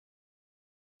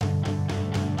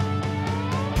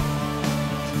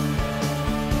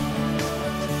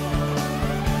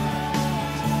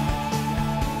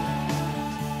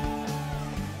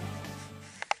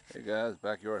guys,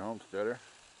 Backyard Homesteader.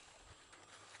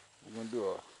 We're going to do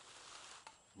a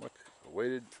much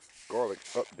awaited garlic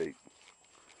update.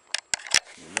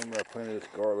 Remember I planted this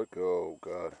garlic, oh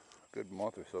god, a good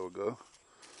month or so ago.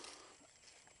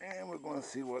 And we're going to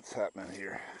see what's happening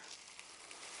here.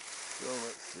 So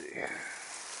let's see.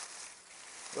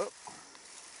 Oh.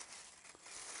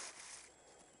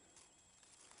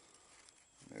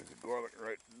 There's the garlic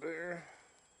right there.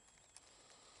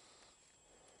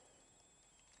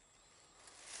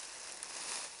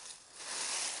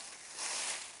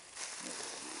 Let's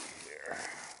see here.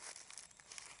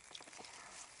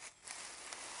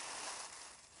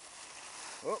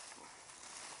 Oh.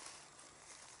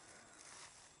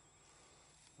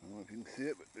 I don't know if you can see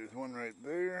it, but there's one right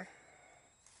there.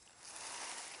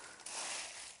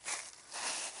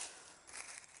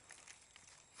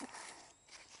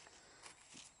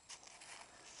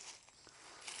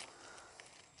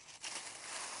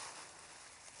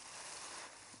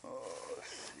 Oh, let's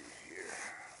see here.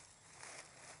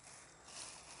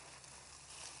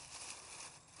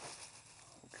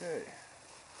 Okay.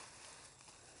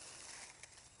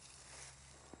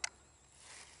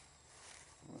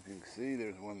 If you can see,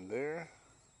 there's one there,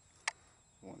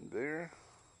 one there,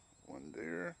 one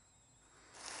there.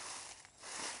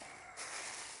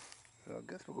 So I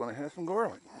guess we're going to have some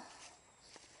garlic.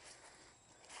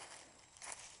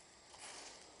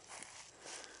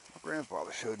 My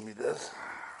grandfather showed me this.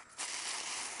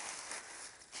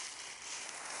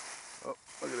 Oh,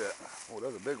 look at that. Oh,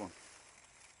 that's a big one.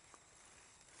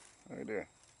 Right there.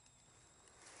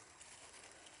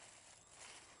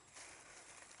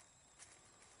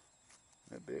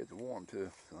 That bed's warm too,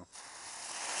 so.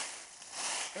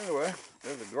 Anyway,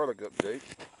 there's a garlic update.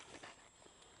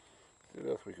 See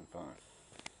what else we can find.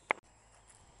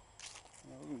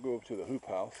 Now we're going to go up to the hoop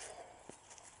house.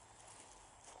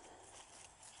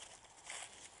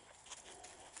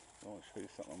 I want to show you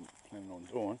something I'm planning on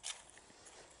doing.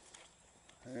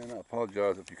 And I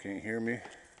apologize if you can't hear me,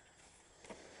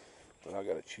 but I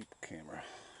got a cheap camera.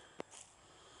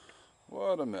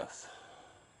 What a mess.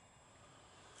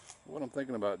 What I'm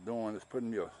thinking about doing is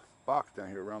putting me a box down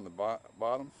here around the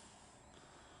bottom.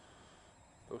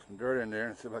 Throw some dirt in there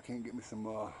and see if I can't get me some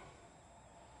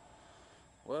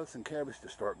lettuce and cabbage to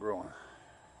start growing.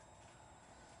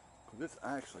 Because it's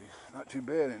actually not too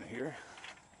bad in here.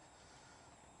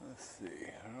 Let's see.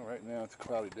 Well, right now it's a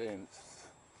cloudy day and it's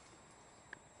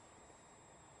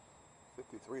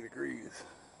 53 degrees.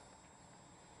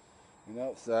 And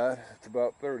outside it's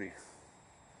about 30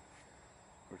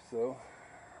 or so.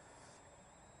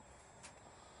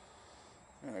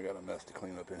 And I got a mess to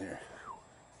clean up in here.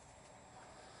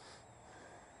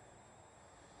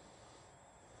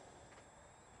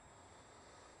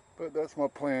 But that's my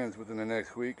plans within the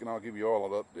next week, and I'll give you all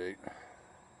an update.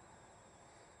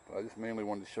 But I just mainly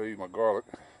wanted to show you my garlic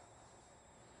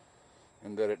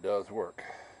and that it does work.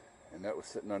 And that was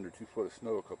sitting under 2 foot of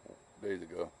snow a couple days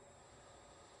ago.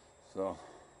 So,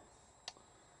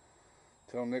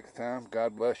 till next time,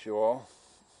 God bless you all.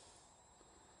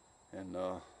 And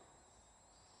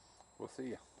we'll see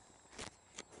you.